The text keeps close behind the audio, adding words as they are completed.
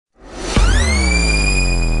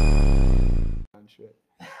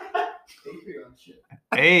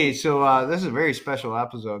Hey, so this is a very special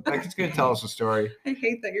episode. Becky's going to tell us a story. I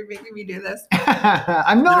hate that you're making me do this.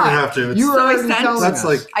 I'm not. You don't have to. You were So I already sent- telling That's us.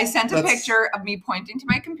 like I sent a picture of me pointing to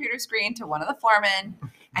my computer screen to one of the foremen,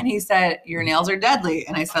 and he said, "Your nails are deadly."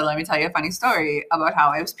 And I said, "Let me tell you a funny story about how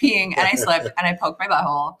I was peeing and I slipped and I poked my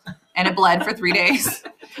butthole and it bled for 3 days."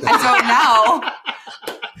 And so now,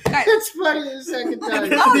 It's funny the second time. not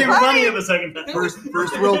It's funny. funny in the second time.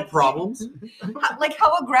 first world problems. like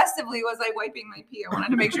how aggressively was I wiping my pee? I wanted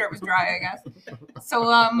to make sure it was dry, I guess. So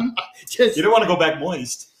You don't want to go back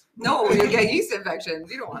moist. no, you get yeast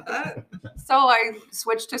infections. You don't want that. So I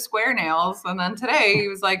switched to square nails, and then today he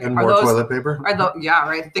was like, And "Are more those? toilet paper. Are those? Yeah,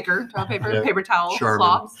 right. Thicker toilet paper, Yeah. paper towel, Charmin.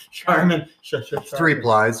 cloths." Charmin. 3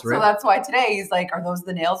 plies, So right? that's why today he's like, "Are those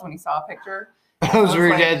the nails?" When he saw a picture, Those were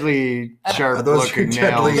like- deadly, Are sharp those looking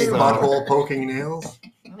deadly nails. though. butthole poking nails?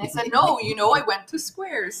 and I said, "No, I went to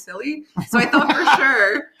squares, silly." So I thought for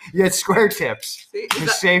sure, You had square tips. see,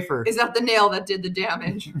 It's safer. is that the nail that did the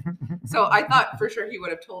damage? So I thought for sure he would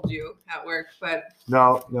have told you at work, but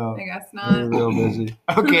No. I guess We're not. real busy.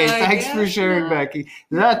 Okay, I thanks for guess sharing, not. Becky.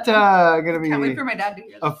 Is that going to Can't wait be for my dad to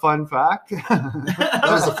hear a this. fun fact? That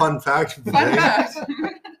was a fun fact of the Fun day. fact.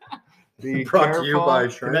 Be Brought to you careful. by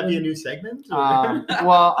Can that be a Charmin. new segment?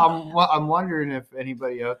 Well, I'm wondering if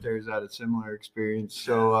anybody out there has had a similar experience.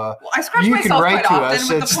 So Well, I scratch you can myself write quite to often us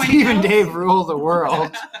with at the pointy Steve and nails. Dave rule the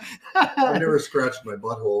world. I never scratched my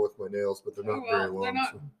butthole with my nails, but they're not Well, very long. they're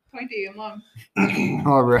not so. pointy and long.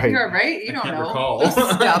 All right. You're right. You don't Can't know. recall. Those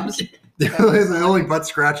stubs. The only butt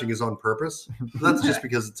scratching is on purpose. That's just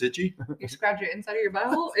because it's itchy. You scratch it inside of your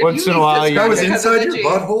butthole. Once in a while, you- That was Because inside it's your itchy.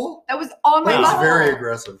 butthole? That was on my That was butthole. very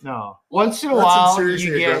aggressive. No. Once in a That's while, some seriously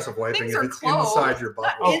you get. aggressive wiping Things if are it's closed. inside your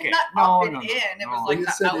Not, butthole. Okay. not No, up and no, in. It no. was like You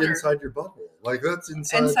the said outer. inside your butthole. Like that's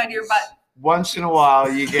inside your butt. Once in a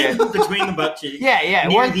while, you get. Between the butt cheeks. Yeah.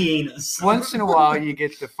 Near the anus. Once in a while, you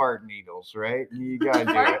get the fart needles, right? You gotta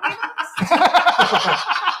do Fart it.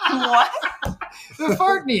 What? The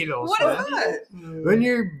fart needles. What man. is that? When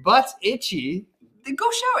your butt's itchy.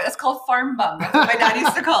 Go shower. That's called farm bum. That's what my dad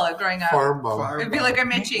used to call it growing up. farm bum. It'd be like,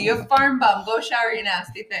 "I'm itchy. You have farm bum. Go shower, you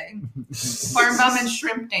nasty thing." Farm bum and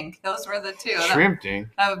shrimp dink. Those were the two. Shrimp dink.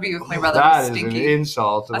 That would be with my brother. That was is an stinky.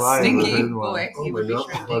 insult. If A I ever stinky heard one. boy. Oh, He my, would be shrimp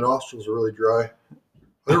my dink. nostrils are really dry.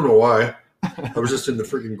 I don't know why. I was just in the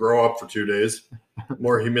freaking grow up for 2 days.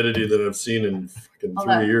 More humidity than I've seen in fucking All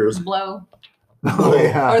 3 that years. blow. Oh,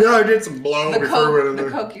 yeah. Or Yeah, I did some blow The before we went in Coke, the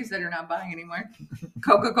there. Coke you said you're not buying anymore.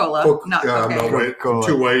 Coca-Cola. Coke, Not yeah, I'm okay. not white. Coca-Cola.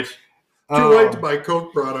 Too white. Too Oh. white to buy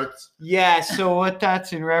Coke products. Yeah, so what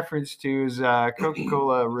that's in reference to is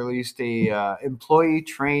Coca-Cola released a employee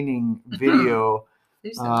training video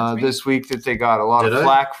You sent that to me. this week that they got a lot Did of I?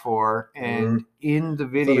 flack for, and in the I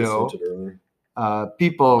thought I video, sent it earlier.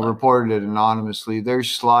 people reported it anonymously. There's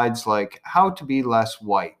slides like how to be less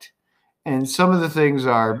white, and some of the things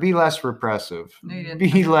are be less repressive, No, you didn't.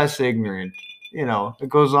 be less ignorant. You know, it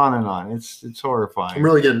goes on and on. It's I'm horrifying.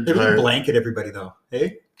 really getting They really tired. blanket everybody though.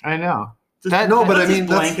 Hey? I know. Just- No, but I just mean,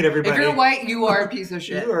 that's- blanket everybody. If you're white, you are a piece of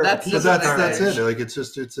shit. You are a That's piece just But of what that's it is. it. Like it's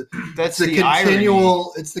That's the the irony.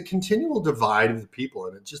 continual it's the continual divide of the people,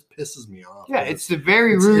 and it just pisses me off. Yeah, it's the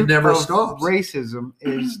very It root never of stops. racism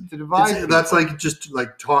is the divide. It's- that's like just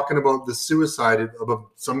like talking about the suicide of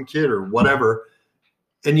some kid or whatever,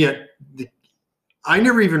 and yet I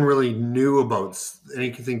never even really knew about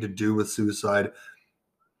anything to do with suicide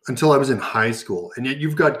until I was in high school, and yet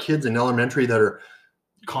you've got kids in elementary that are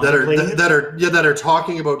Contemplating it? that are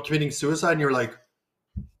talking about committing suicide, and you're like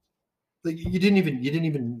you didn't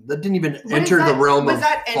even that didn't even What enter is the that- realm Was of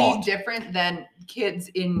that any thought. different than kids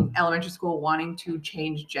in elementary school wanting to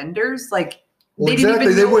change genders? Like, Well, they didn't exactly.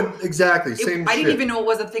 even They know- wouldn't exactly same. I didn't shit. even know it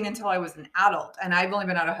was a thing until I was an adult, and I've only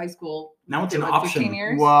been out of high school. Now it's an what, option. 15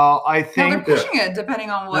 years. well, I No, they're think pushing it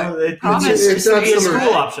depending on what. No, it's province it's a absolute-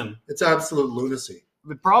 school option. It's absolute lunacy.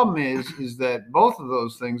 the problem is that both of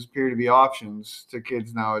those things appear to be options to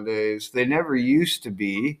kids nowadays. They never used to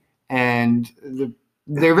be, and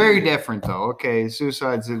they're very different though. Okay,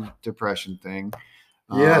 suicide's a depression thing.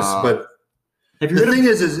 Yes, Uh, Have you the heard thing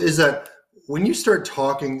is that when you start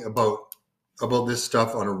talking about this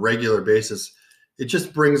stuff on a regular basis, it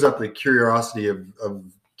just brings up the curiosity of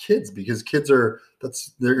kids, because kids are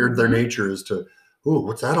that's their nature is to, oh,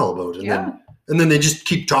 what's that all about? And then they just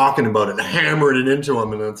keep talking about it and hammering it into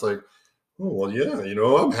them, and it's like, oh well, yeah,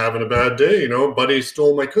 I'm having a bad day. Buddy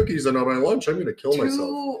stole my cookies and on my lunch. I'm going to kill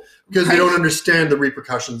myself, because they don't understand the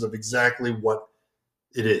repercussions of exactly what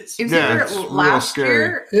It is. It was Yeah, either it's real last scary.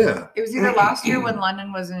 year. Yeah. It was either last year when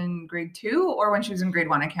London was in grade 2 or when she was in grade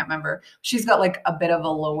 1. I can't remember. She's got like a bit of a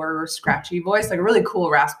lower scratchy voice, like a really cool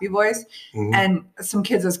raspy voice. Mhm. And some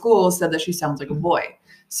kids at school said that she sounds like a boy.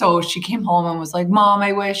 So she came home and was like, Mom,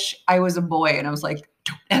 I wish I was a boy. And I was like,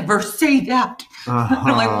 don't ever say that.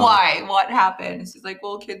 I'm like, why? What happened? And she's like,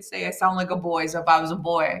 well, kids say I sound like a boy. So if I was a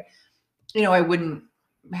boy, I wouldn't.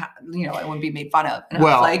 I wouldn't be made fun of. And I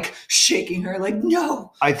was like shaking her, like,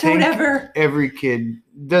 no, I think don't ever. every kid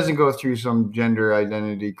doesn't go through some gender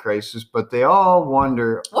identity crisis, but they all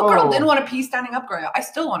wonder. What girl didn't want to pee standing up growing up? I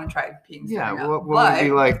still want to try peeing standing up. Yeah, what would it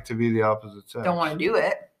be like to be the opposite sex? Don't want to do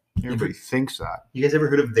it. Everybody thinks that. You guys ever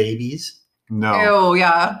heard of babies? No. Oh,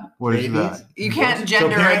 yeah. What is that? You can't So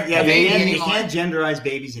gender parent- a yeah, baby you anymore. can't genderize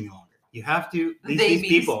babies any longer. You have to. These Babies.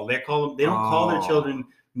 people, they don't call their Oh. children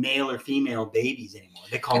male or female babies anymore.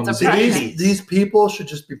 They call It's them a practice. babies. These people should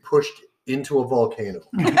just be pushed into a volcano.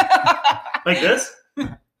 Like this?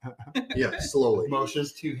 Yeah, slowly.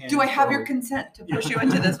 Moshe's 2 hands. Do I have your forward. consent to push you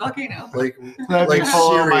into this volcano? Like, Let me like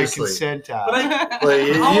pull out my seriously. consent out. But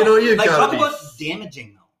you like, gotta talk be. about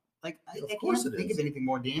damaging though. Like I Of can't course it think is. of anything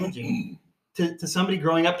more damaging to somebody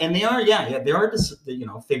growing up, and they are just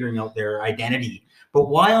figuring out their identity. But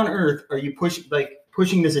why on earth are you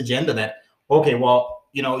pushing this agenda that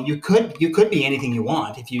you could be anything you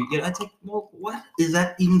want if you it's like, well, what is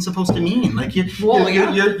that even supposed to mean? Like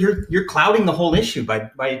you're clouding the whole issue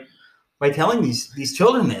by telling these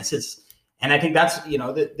children this. And I think that's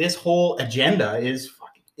this whole agenda is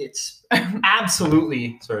it's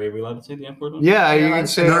absolutely sorry, are we allowed to say the F word? Yeah, you can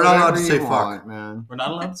say They're not allowed whatever to say you fuck. want, man. We're not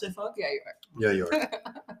allowed to say fuck? Yeah, you are. Yeah, you are.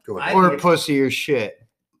 Go ahead. I Or think it's- pussy or shit.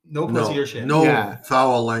 No pussy or shit. No Yeah.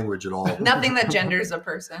 foul language at all. Nothing that genders a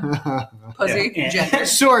person. Pussy, Yeah. gender.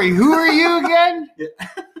 Sorry, who are you again? That's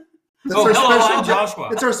Oh, our hello, special. I'm Joshua.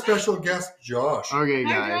 It's our special guest, Josh. Okay,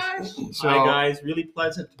 Hi, guys. Josh. So, Hi guys, really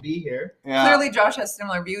pleasant to be here. yeah, Clearly, Josh has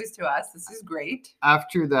similar views to us. This is great.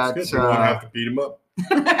 after that, We won't have to beat him up.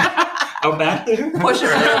 Out back there? Push her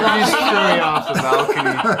to the he's balcony. straight off the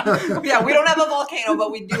balcony. Yeah, we don't have a volcano,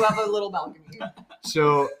 but we do have a little balcony.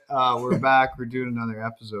 So we're back. We're doing another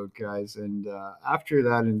episode, guys. And after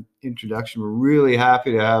that introduction, we're really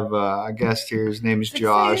happy to have a guest here. His name is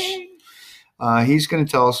Josh. He's going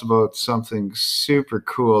to tell us about something super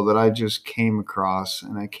cool that I just came across.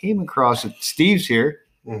 And I came across it. Steve's here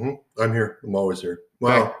I'm here. I'm always here.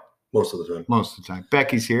 Well, most of the time. most of the time.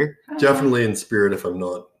 Becky's here. Definitely in spirit if I'm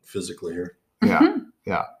not physically here. Yeah.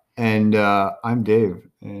 Yeah. And I'm Dave,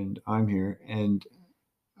 and I'm here. And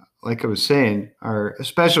like I was saying, our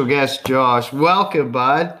special guest, Josh. Welcome,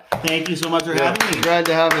 bud. Thank you so much for having me. Glad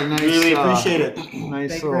to have a nice. Really appreciate it.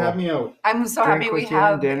 Nice Thank you for having me out. I'm so Drink happy we with you and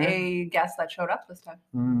have dinner. a guest that showed up this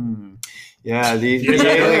time. Yeah, You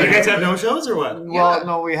guys have no shows or what? well,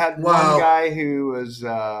 no, we had Wow. one guy who was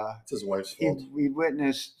It's his wife's fault. we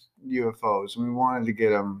witnessed UFOs, and we wanted to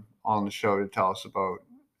get him on the show to tell us about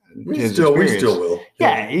We his still experience. will.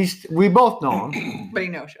 Yeah, we both know him. But he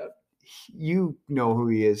no showed. You know who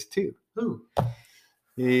he is too. Who?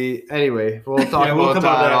 Anyway, we'll talk Yeah, we'll about come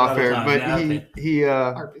up that with off that air. another But time. Yeah,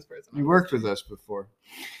 okay. Harvey's person. he worked with us before.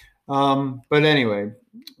 But anyway,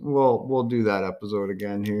 we'll do that episode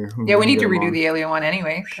again here. Yeah, we need to Get him redo on. the alien one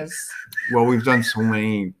anyway, because Well, we've done so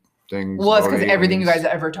many things. well, it's about because everything you aliens.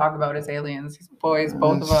 guys ever talk about is aliens. These boys,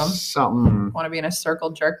 both of them, Something. want to be in a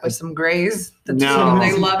circle jerk with some grays. That's No.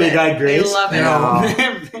 they love it. Big-eyed grays? They love it.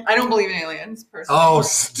 No. I don't believe in aliens personally. Oh,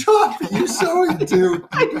 stop it. You so do.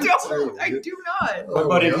 I don't. I do not. Oh,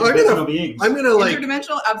 What my about God. interdimensional beings? I'm gonna like.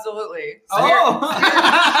 Interdimensional, absolutely. Oh!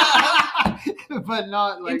 But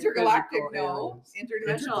not like Intergalactic, physical no. aliens.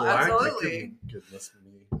 Interdimensional, Intergalactic, absolutely. Goodness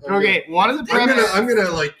me. Okay, one of the premises. I'm gonna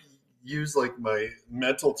like use like my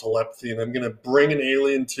mental telepathy, and I'm gonna bring an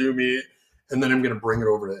alien to me, and then I'm gonna bring it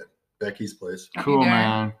over to Becky's place. Cool, Okay,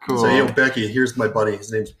 man. Cool. So, yo, Becky, here's my buddy.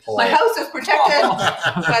 His name's Paul. My house is protected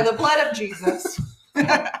by the blood of Jesus.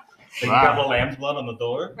 So you got the lamb's blood on the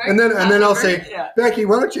door? And then I'll say, Yeah. Becky,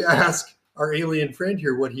 why don't you ask our alien friend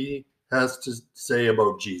here what he has to say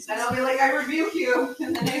about Jesus? And I'll be like, I rebuke you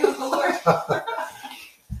in the name of the Lord.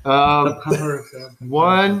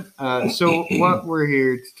 So what we're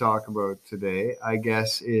here to talk about today, I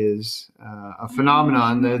guess, is a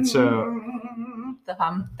phenomenon that's the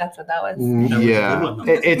hum. That's what that was. That was a good one,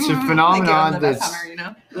 though. it's a Thank you, I'm phenomenon the best that's hummer, you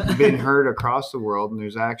know? been heard across the world, and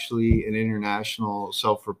there's actually an international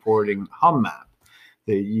self-reporting hum map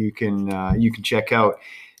that you can check out. I don't know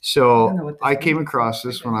So what this I came means. across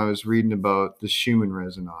this when I was reading about the Schumann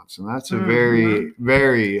resonance, and that's a Mhm. very,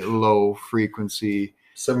 very low frequency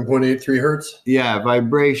 7.83 hertz. Yeah,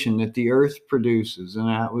 vibration that the Earth produces, and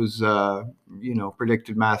that was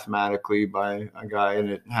predicted mathematically by a guy, and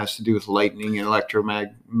it has to do with lightning and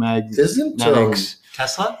electromagnetics.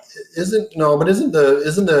 Tesla? Isn't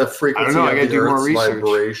the frequency I gotta of the do more Earth's research.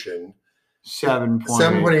 vibration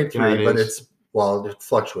 7.83, but it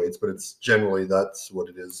fluctuates, but it's generally that's what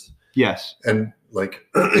it is. Yes, and like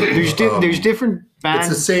there's different bands.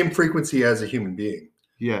 It's the same frequency as a human being.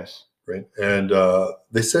 Yes. Right. And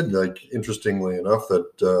they said, like, interestingly enough, that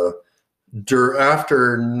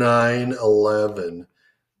after 9/11,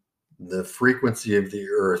 the frequency of the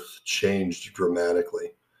Earth changed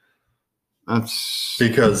dramatically. That's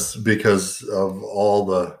because of all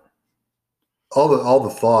the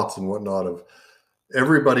thoughts and whatnot of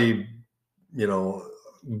everybody,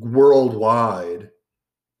 worldwide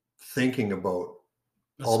thinking about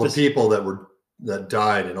all the people that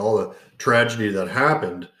died and all the tragedy that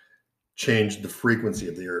happened. Changed the frequency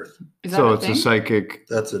of the Earth. So it's a psychic.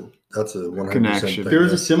 That's a 100% connection. thing. There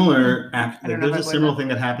was a similar There's a similar thing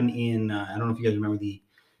that happened in I don't know if you guys remember the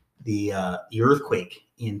earthquake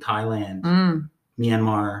in Thailand,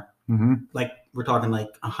 Myanmar. Mm-hmm. Like we're talking like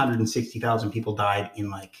 160,000 people died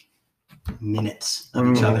in like minutes of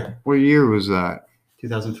each other. What year was that?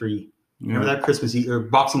 2003. Remember that Christmas Eve or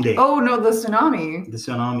Boxing Day? Oh no, the tsunami. The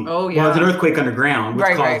tsunami. Oh yeah. Well, it's an earthquake underground, which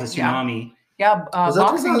caused the tsunami. Yeah,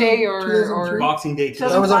 Boxing Day or Boxing Day.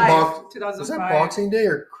 2005. Was that Boxing Day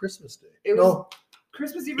or Christmas Day? It was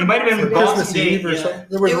Christmas Eve. It might have been Christmas Eve or something.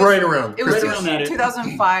 It was right around. It was Christmas.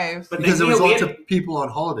 2005. But because there was lots of people on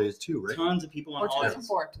holidays too, right? Tons of people on holidays.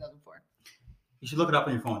 2004. You should look it up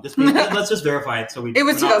on your phone. Let's just verify it. So it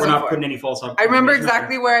was 2004. We're not putting any false. I remember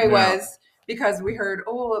exactly where I was because we heard,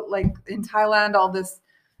 like in Thailand, all this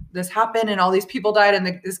happened and all these people died, and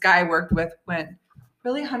this guy I worked with went,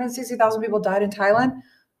 really, 160,000 people died in Thailand?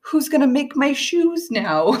 Who's gonna make my shoes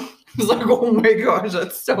now? I was like, oh my gosh,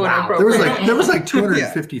 that's so inappropriate. There was like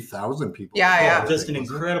 250,000 people. Yeah. Just an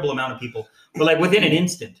incredible amount of people, but like within an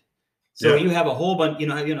instant. So you have a whole bunch. I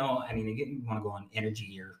mean, you want to go on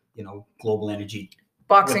energy or global energy.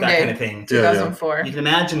 Boxing Day, kind of thing. 2004. You can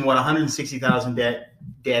imagine what 160,000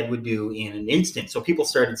 dead would do in an instant. So people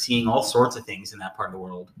started seeing all sorts of things in that part of the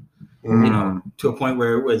world. To a point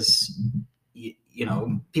where it was,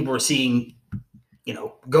 people were seeing,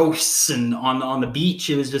 ghosts and on the beach.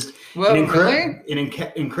 It was just an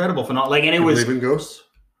incredible phenomenon. Like, and it was. Believe in ghosts?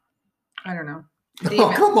 I don't know.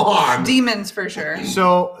 Oh, come on. Demons for sure.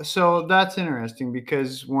 So that's interesting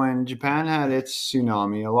because when Japan had its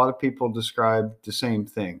tsunami, a lot of people described the same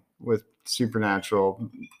thing with supernatural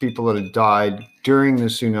people that had died during the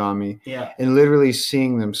tsunami. Yeah. And literally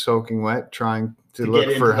seeing them soaking wet, trying to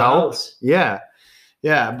look for help. Yeah.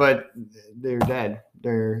 Yeah. But they're dead.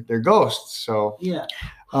 They're ghosts. So yeah.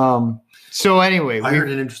 So anyway, I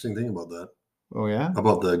heard an interesting thing about that. Oh yeah.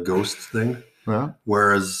 About the ghosts thing. Yeah.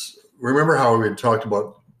 Whereas remember how we had talked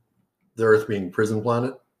about the Earth being prison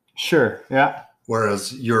planet? Sure. Yeah.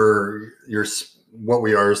 Whereas your what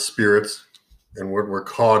we are as spirits and what we're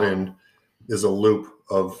caught in is a loop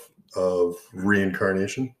of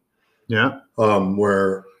reincarnation. Yeah.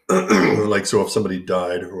 Where like, so if somebody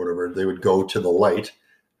died or whatever, they would go to the light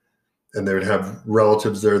and they would have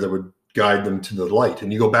relatives there that would guide them to the light,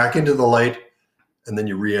 and you go back into the light and then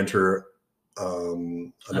you re-enter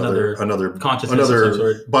another consciousness,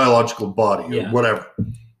 another biological body or whatever.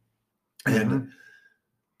 And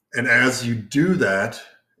as you do that,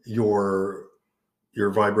 your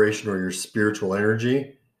vibration or your spiritual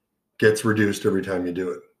energy gets reduced every time you do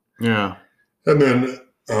it. Yeah. And then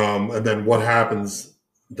what happens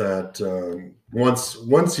that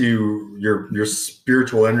once your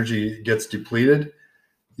spiritual energy gets depleted,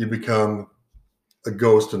 you become a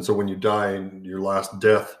ghost. And so when you die in your last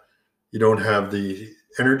death, you don't have the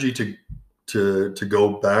energy to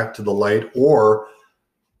go back to the light or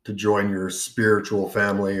to join your spiritual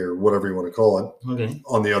family or whatever you want to call it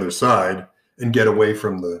on the other side and get away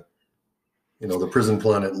from the prison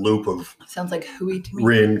planet loop of sounds like hooey to me.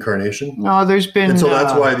 Reincarnation. No, there's been, and so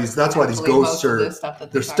that's why these ghosts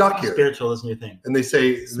they're stuck here. Spiritual isn't your thing, and they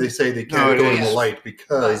say they can't go in the light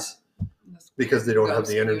because they don't have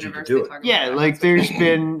the energy to do it. Yeah, like there's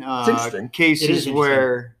been cases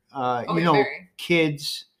where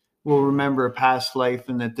kids will remember a past life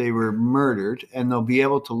and that they were murdered, and they'll be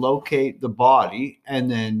able to locate the body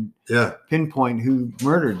and then pinpoint who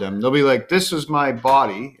murdered them. They'll be like, "This was my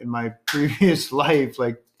body in my previous life."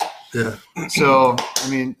 Like, So, I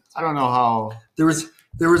mean, I don't know how. There was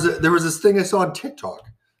this thing I saw on TikTok.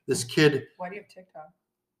 This kid. Why do you have TikTok?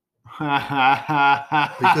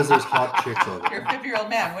 because there's hot chicks on You're it. a 50-year-old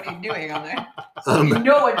man. What are you doing on there? Um, You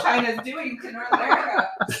know what China's doing to North America.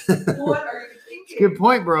 What are you thinking? Good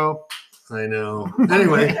point, bro. I know.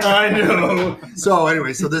 Anyway, I know.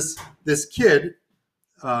 so this kid,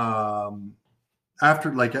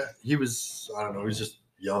 after like he was, I don't know, he was just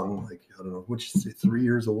young, like I don't know, would you say 3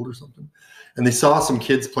 years old or something? And they saw some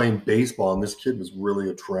kids playing baseball, and this kid was really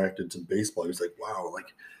attracted to baseball. He was like, wow, like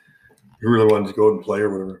he really wanted to go out and play or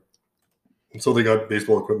whatever. And so they got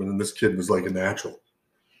baseball equipment, and this kid was like a natural.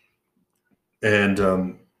 And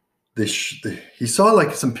he saw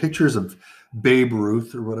like some pictures of Babe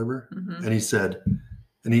Ruth or whatever, Mhm. and he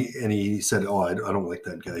said, oh, I don't like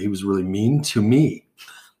that guy. He was really mean to me.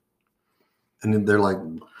 And then they're like,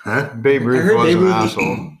 huh? Babe I Ruth heard was Babe an Ruth.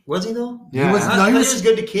 asshole. Was he though? Yeah. He was, I no, thought he he was was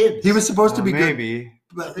good to kids. he was supposed to be good. Maybe.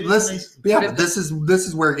 But He was listen, nice. yeah, but this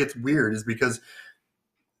is where it gets weird, is because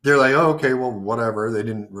they're like, oh, okay, well, whatever. They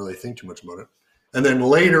didn't really think too much about it. And then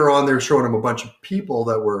later on, they're showing him a bunch of people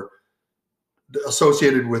that were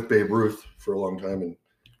associated with Babe Ruth for a long time, and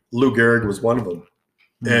Lou Gehrig was one of them.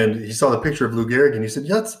 And he saw the picture of Lou Gehrig, and he said,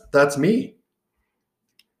 yeah, that's me.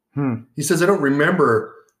 He says, I don't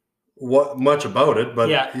remember much about it, but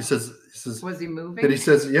Yeah. he says, Was he moving? but he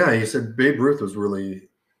says, yeah, he said Babe Ruth was really,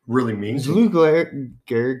 really mean. Is to Lou me.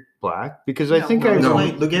 Gehrig black? Because I No. think No, I no.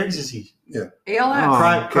 Wait, Lou Gehrig's disease. ALS. Oh.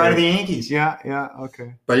 Cry to okay. the Yankees. Yeah,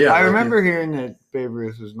 okay. But yeah, I like, remember hearing that Babe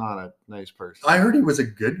Ruth was not a nice person. I heard he was a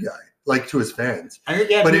good guy, like to his fans. I heard,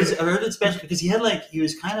 yeah, But I heard it special because he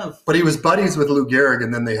was kind of. But he was buddies with Lou Gehrig,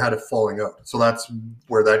 and then they had a falling out. So that's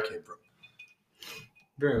where that came from.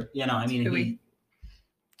 Very, I mean, Could we-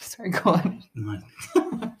 Sorry, go on.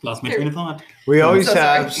 lost my train of thought. We I'm always so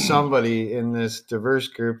sorry. have somebody in this diverse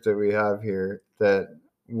group that we have here that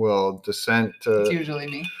will dissent It's to usually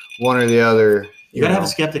me. one or the other. You gotta know. have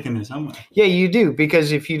a skeptic in there somewhere. Yeah, you do,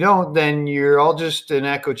 because if you don't, then you're all just an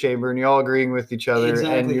echo chamber and you're all agreeing with each other, and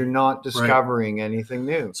Exactly. you're not discovering anything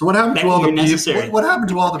new. So what happened to Becky, all the you're necessary. people? What happened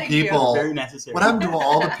to all the Thank you. people? Very necessary. What happened to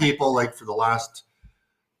all the people, like for the last,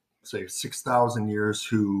 say, 6,000 years,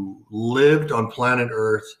 who lived on planet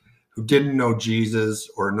Earth, who didn't know Jesus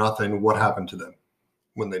or nothing? What happened to them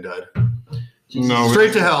when they died? No.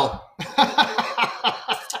 Straight to hell.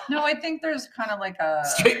 No, I think there's kind of like a.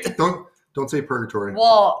 Straight to- Don't say purgatory.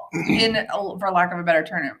 Well, for lack of a better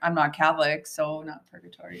term, I'm not Catholic, so not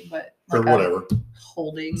purgatory, but Or like a whatever.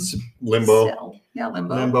 holding Limbo. cell. Yeah,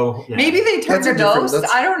 limbo. Limbo. Yeah. Maybe they turned That's a to different- ghosts.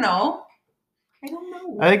 that's- I don't know. I don't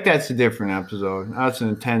know. I think that's a different episode. That's an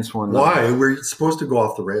intense one. though. Why? We're supposed to go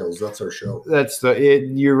off the rails. That's our show.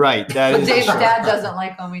 You're right. That But is. Dave's the show. dad doesn't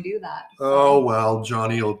like when we do that. Oh, well,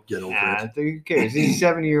 Johnny will get over Nah, it. who cares? He's a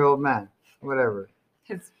 70-year-old man. Whatever.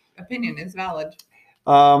 His opinion is valid.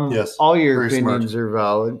 Yes, All your very smart. opinions are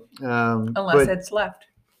valid. Unless But it's left.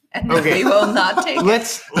 And Okay. we will not take it.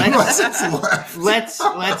 let's Unless it's left. let's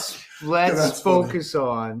funny. focus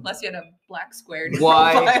on Unless you had a black square in your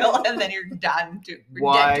Why- profile and then you're done. You're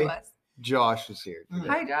Why- dead to us. Josh is here.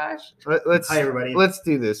 Hi, Josh. Let's Hi, everybody. let's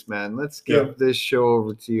do this, man. Let's give this show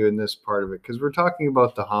over to you in this part of it, because we're talking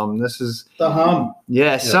about the hum. This is The hum.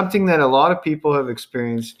 something that a lot of people have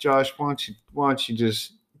experienced. Josh, why don't you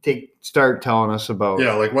just start telling us about?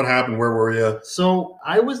 Yeah, like what happened? Where were you? So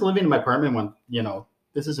I was living in my apartment when,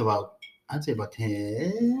 this is I'd say about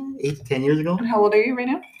 8 to 10 years ago. And how old are you right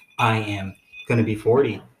now? I am going to be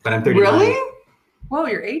 40, but I'm 39. Really? Whoa,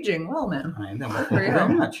 you're aging well, man. I know. Good Thank for you you.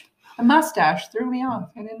 very much. A mustache threw me off.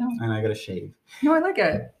 I didn't know. And I got to shave. No, I like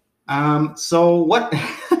it. So what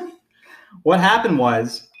what happened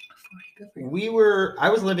was Good for you. I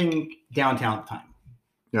was living downtown at the time.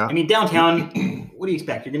 Yeah. I mean, downtown, what do you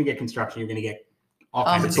expect? You're going to get construction. You're going to get all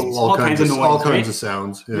kinds It's of So things, all kinds of noise, all right? kinds of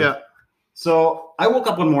sounds. Yeah. So I woke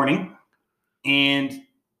up one morning, and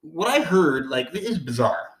what I heard, like, this is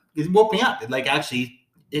bizarre. It woke me up.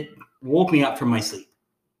 It woke me up from my sleep.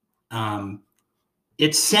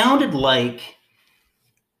 It sounded like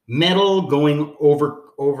metal going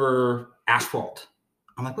over asphalt.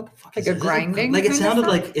 I'm like, what the fuck Like is a this? grinding Like it kind of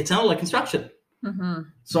sounded sound? like construction. Mm-hmm.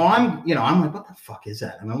 So I'm like, what the fuck is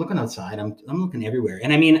that? And I'm looking outside. I'm looking everywhere.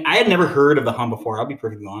 And I mean, I had never heard of the hum before. I'll be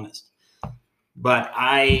perfectly honest. But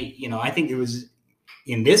I think it was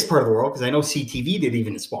in this part of the world, because I know CTV did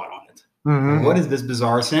even a spot on it. Mhm. What is this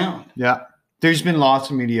bizarre sound? Yeah. There's been lots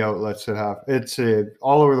of media outlets that have. It's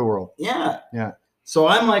all over the world. Yeah. Yeah. So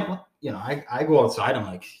I'm like, I go outside. I'm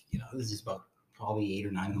like, this is about probably 8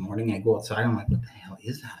 or 9 in the morning. I go outside. I'm like, what the hell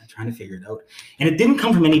is that? I'm trying to figure it out. And it didn't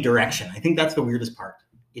come from any direction. I think that's the weirdest part.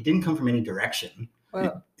 It didn't come from any direction.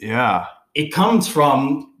 Well, Yeah. It comes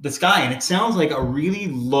from the sky, and it sounds like a really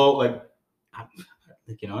low, I'm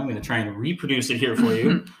going to try and reproduce it here for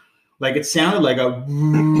you. Like it sounded like a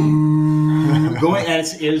going, and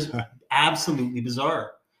it was absolutely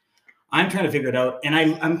bizarre. I'm trying to figure it out, and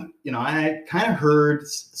I'm I kind of heard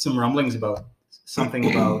some rumblings about something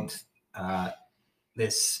about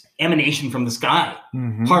this emanation from the sky,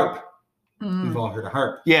 harp. We've all heard of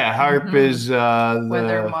harp. Yeah, harp is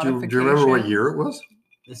Weather the. modification. Do you remember what year it was?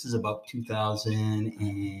 This is about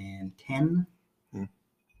 2010.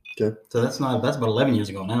 Okay. So that's about 11 years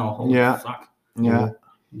ago now. Holy fuck. Yeah.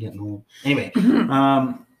 I'm getting old. Anyway,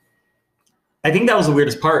 I think that was the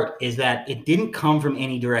weirdest part is that it didn't come from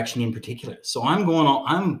any direction in particular. So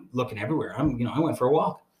I'm looking everywhere. I went for a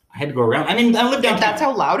walk. I had to go around. I mean, I lived downtown. That's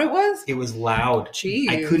how loud it was? It was loud. Jeez.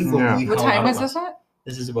 I couldn't believe What how time loud was it this at?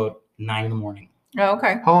 This is about 9 a.m. Oh,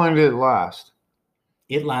 okay. How long did it last?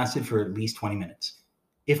 It lasted for at least 20 minutes,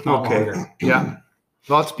 if not longer. Yeah.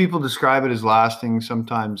 Lots of people describe it as lasting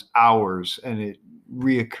sometimes hours, and it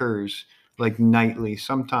reoccurs like nightly.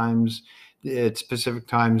 Sometimes at specific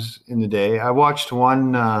times in the day. I watched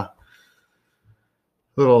one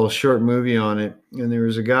little short movie on it, and there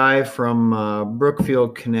was a guy from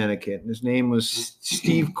Brookfield, Connecticut, and his name was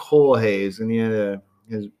Steve Colhays, and he had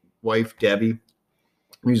his wife Debbie.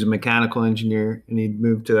 He was a mechanical engineer, and he'd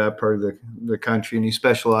moved to that part of the country, and he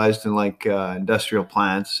specialized in like industrial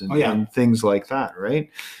plants and things like that, right?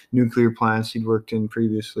 Nuclear plants he'd worked in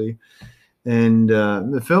previously. And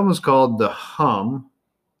the film was called The Hum,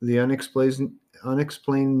 the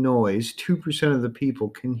unexplained noise 2% of the people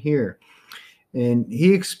can hear. And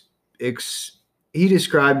he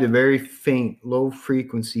described a very faint,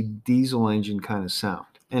 low-frequency diesel engine kind of sound,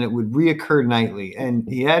 and it would reoccur nightly. And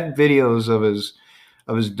he had videos of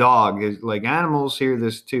his dog. Like animals hear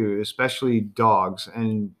this too, especially dogs.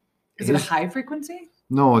 And is it a high frequency?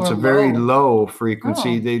 No, it's or a very low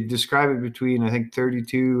frequency. Oh. They describe it between, I think,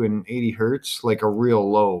 32 and 80 hertz, like a real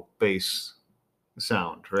low bass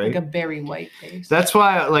sound, right? Like a very white bass. That's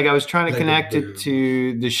why, like, I was trying to Like connect it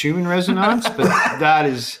to the Shcumann resonance, but that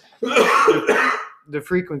is the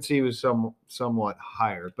frequency was somewhat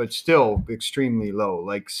higher, but still extremely low.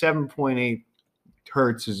 Like 7.8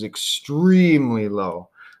 hertz is extremely low.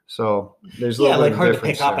 So there's a little bit of hard to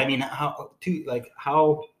difference pick up. there. I mean, I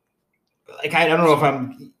don't know if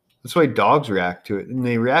I'm. That's why dogs react to it, and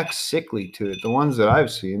they react sickly to it. The ones that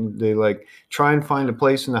I've seen, they like try and find a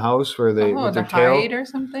place in the house where they with their tail hide or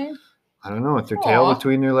something. I don't know, with their tail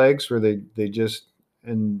between their legs, where they just.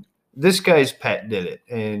 And this guy's pet did it,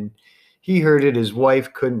 and he heard it. His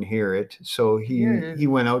wife couldn't hear it, so he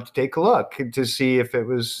went out to take a look to see if it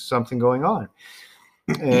was something going on,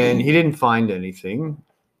 and he didn't find anything.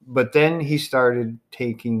 But then he started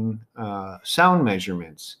taking sound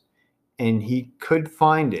measurements, and he could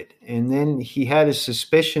find it. And then he had a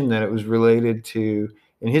suspicion that it was related to,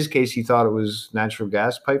 in his case, he thought it was natural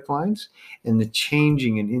gas pipelines and the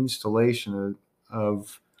changing and installation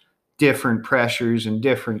of different pressures and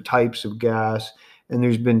different types of gas. And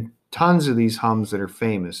there's been tons of these hums that are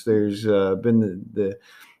famous. There's been the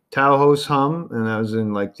Taos hum, and that was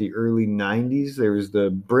in like the early 90s. There was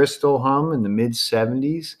the Bristol hum in the mid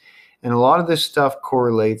 70s. And a lot of this stuff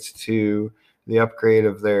correlates to the upgrade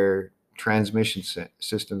of their transmission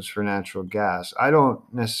systems for natural gas. I don't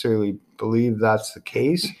necessarily believe that's the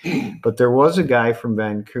case, but there was a guy from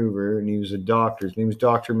Vancouver, and he was a doctor. His name was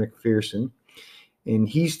Dr. McPherson, and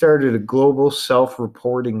he started a global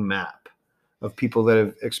self-reporting map of people that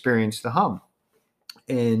have experienced the hum.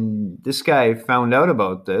 And this guy found out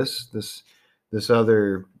about this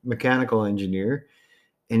other mechanical engineer,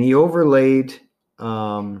 and he overlaid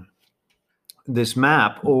this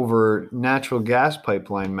map over natural gas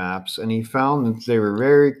pipeline maps, and he found that they were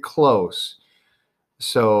very close.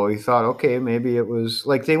 So he thought, okay, maybe it was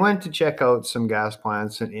like they went to check out some gas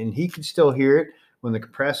plants, and he could still hear it when the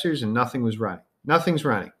compressors and nothing's running.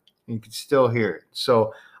 You could still hear it.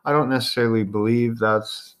 So I don't necessarily believe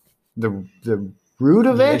that's the root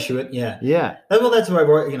of it. Issue it, yeah. Yeah. Well, that's why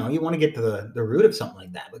you want to get to the root of something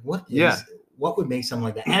like that. Like what would make something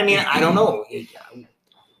like that? And I mean, I don't know.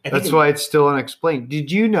 That's why it's still unexplained.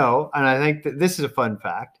 Did you know? And I think that this is a fun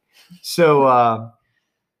fact. So,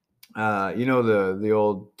 the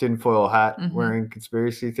old tinfoil hat wearing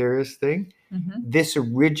conspiracy theorist thing. Mm-hmm. This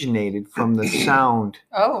originated from the sound.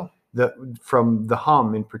 From the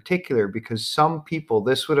hum in particular, because some people,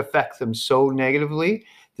 this would affect them so negatively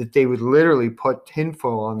that they would literally put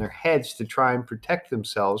tinfoil on their heads to try and protect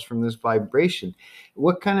themselves from this vibration.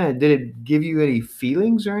 What kind of, did it give you any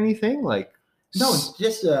feelings or anything? Like, no,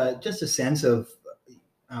 just a sense of,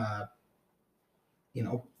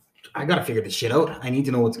 I gotta figure this shit out. I need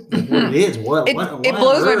to know what it is. It what blows my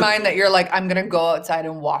on earth? mind that you're like, I'm gonna go outside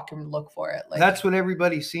and walk and look for it. Like That's what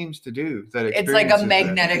everybody seems to do. That it's like a experiences that.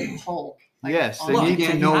 magnetic pull. Like, Yes, they almost. need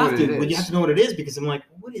to know what it But you have is. to know what it is because I'm like,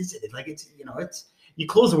 what is it? Like it's it's you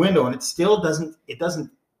close the window and it still doesn't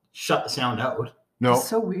shut the sound out. No. It's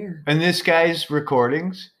so weird. And this guy's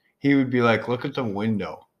recordings, he would be like, look at the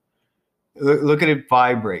window. Look at it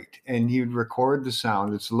vibrate. And he would record the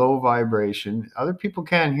sound. It's low vibration. Other people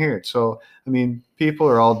can't hear it. So, I mean, people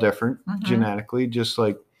are all different genetically, just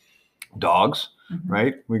like dogs,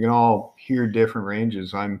 right? We can all hear different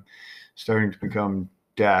ranges. I'm starting to become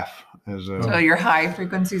deaf as a... So your high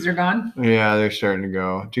frequencies are gone? Yeah, they're starting to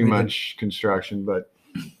go. Too much construction, but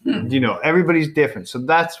everybody's different. So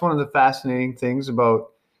that's one of the fascinating things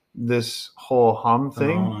about this whole hum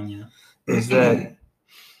thing is that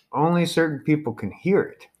only certain people can hear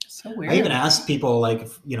it. So weird. I even asked people like,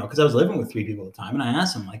 because I was living with 3 people at the time, and I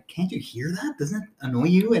asked them like, can't you hear that? Doesn't it annoy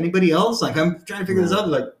you? Anybody else? Like, I'm trying to figure this out.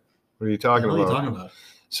 Like, what are you talking what are you about? talking about?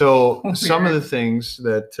 So some of the things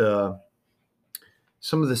that,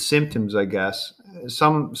 some of the symptoms, I guess,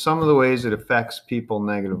 some of the ways it affects people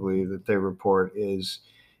negatively that they report is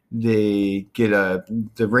they get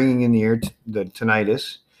the ringing in the ear, the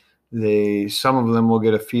tinnitus. Some of them will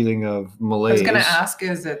get a feeling of malaise. I was gonna ask,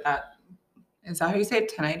 is that how you say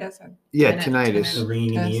it? Tinnitus? Yeah, tinnitus. The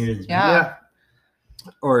ringing in the ears. Yeah.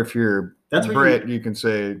 Or if you're That's what Brit, you can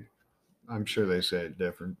say, I'm sure they say it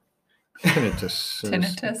different. Tinnitus.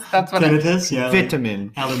 Tinnitus. That's what Tinnitus, yeah.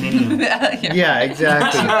 Vitamin. Aluminium. Yeah,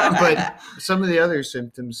 exactly. But some of the other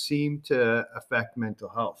symptoms seem to affect mental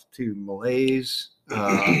health too. Malaise,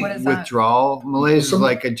 What is that? withdrawal. Malaise is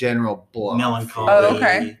like a general blow. Melancholy. Oh,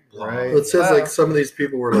 okay. Right. It says Wow. like some of these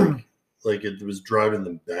people were like it was driving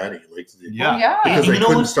them batty, like Yeah. Oh, yeah. because And they you know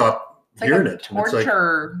couldn't what? stop It's like hearing a it. And it's like,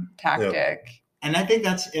 torture tactic. And I think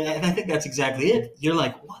that's exactly it. You're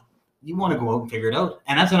like, what? You want to go out and figure it out.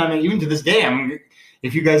 And that's what I mean. Even to this day,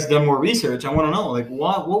 if you guys have done more research, I want to know, like,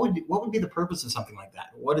 what would be the purpose of something like that?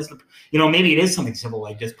 What is maybe it is something simple,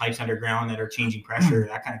 like just pipes underground that are changing pressure,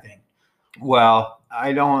 that kind of thing. Well,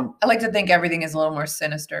 I don't. I like to think everything is a little more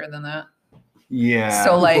sinister than that. Yeah.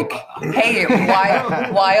 So like, hey,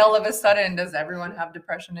 why all of a sudden does everyone have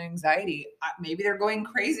depression and anxiety? Maybe they're going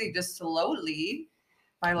crazy just slowly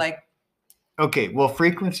by like. Okay, well,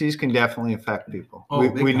 frequencies can definitely affect people. Oh,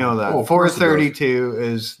 we know that. Oh, of course it does. 432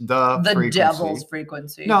 is the frequency. Devil's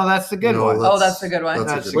frequency. No, that's the good No, one. Oh, that's the good one.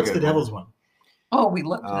 that's a That's good a What's good the one. devil's one? Oh, we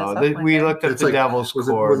looked this up. one We day. looked at It's the like- devil's it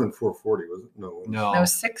chord. wasn't 440, was it? No. No. That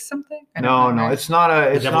was 6 something. I don't No, remember. it's not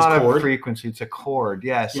a devil's a chord? frequency. It's a chord.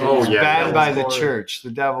 Yes, Yeah. it's Oh, yeah, banned by the devil's chord. church.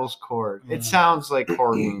 The devil's chord. Yeah. It sounds like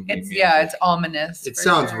horror movie. It's music. it's ominous. It for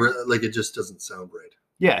sounds sure. like it just doesn't sound right.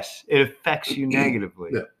 Yes, it affects you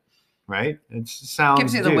negatively. Yeah. Right. It sounds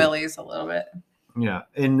Gives you the do. willies a little bit. Yeah.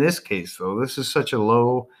 In this case, though, this is such a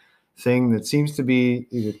low thing that seems to be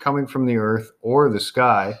either coming from the earth or the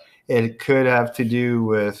sky. It could have to do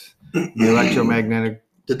with the electromagnetic.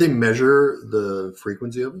 Did they measure the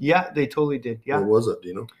frequency of it? Yeah, they totally did. Yeah. What was it? Do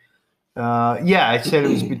you know? Yeah, I said it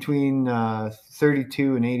was between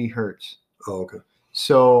 32 and 80 hertz. Oh, okay.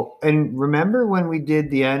 So, and remember when we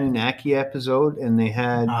did the Anunnaki episode and they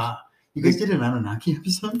had You guys did an Anunnaki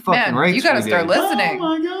episode? fucking Man, rights you got to we start did. listening.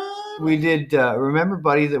 Oh my god! We did, remember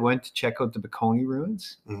Buddy that went to check out the Baconi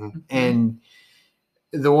ruins? Mm-hmm. And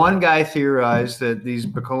the one guy theorized that these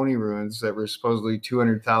Baconi ruins that were supposedly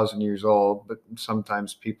 200,000 years old, but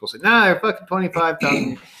sometimes people say, nah, they're fucking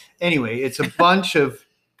 25,000. Anyway, it's a bunch of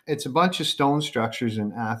stone structures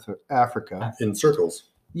in Africa. In circles.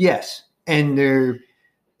 Yes, and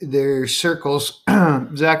they're circles.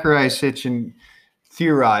 Zachariah Sitchin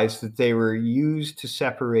theorized that they were used to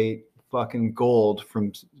separate fucking gold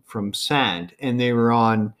from sand, and they were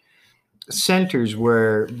on centers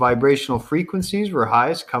where vibrational frequencies were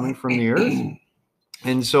highest coming from the earth.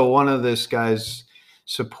 And so one of this guy's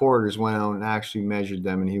supporters went out and actually measured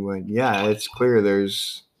them, and he went, yeah, it's clear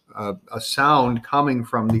there's a sound coming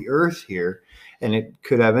from the earth here, and it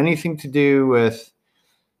could have anything to do with,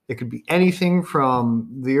 it could be anything from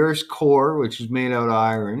the earth's core, which is made out of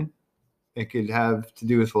iron. It could have to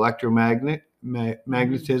do with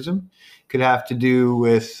magnetism. It could have to do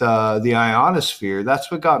with the ionosphere. That's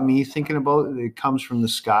what got me thinking about it. It comes from the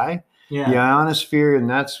sky, the ionosphere, and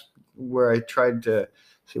that's where I tried to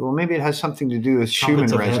say, well, maybe it has something to do with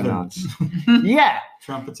Trumpets Schumann of heaven. resonance. Yeah.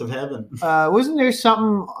 Trumpets of heaven. Wasn't there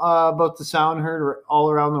something about the sound heard all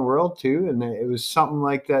around the world too? And it was something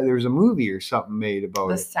like that. There was a movie or something made about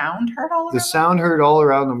The it. sound heard all over. The sound heard all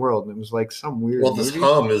around the world, and it was like some weird Well, this movie.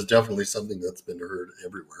 hum is definitely something that's been heard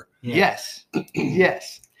everywhere. Yeah. Yes,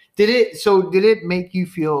 yes. Did it make you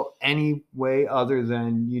feel any way other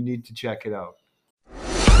than you need to check it out?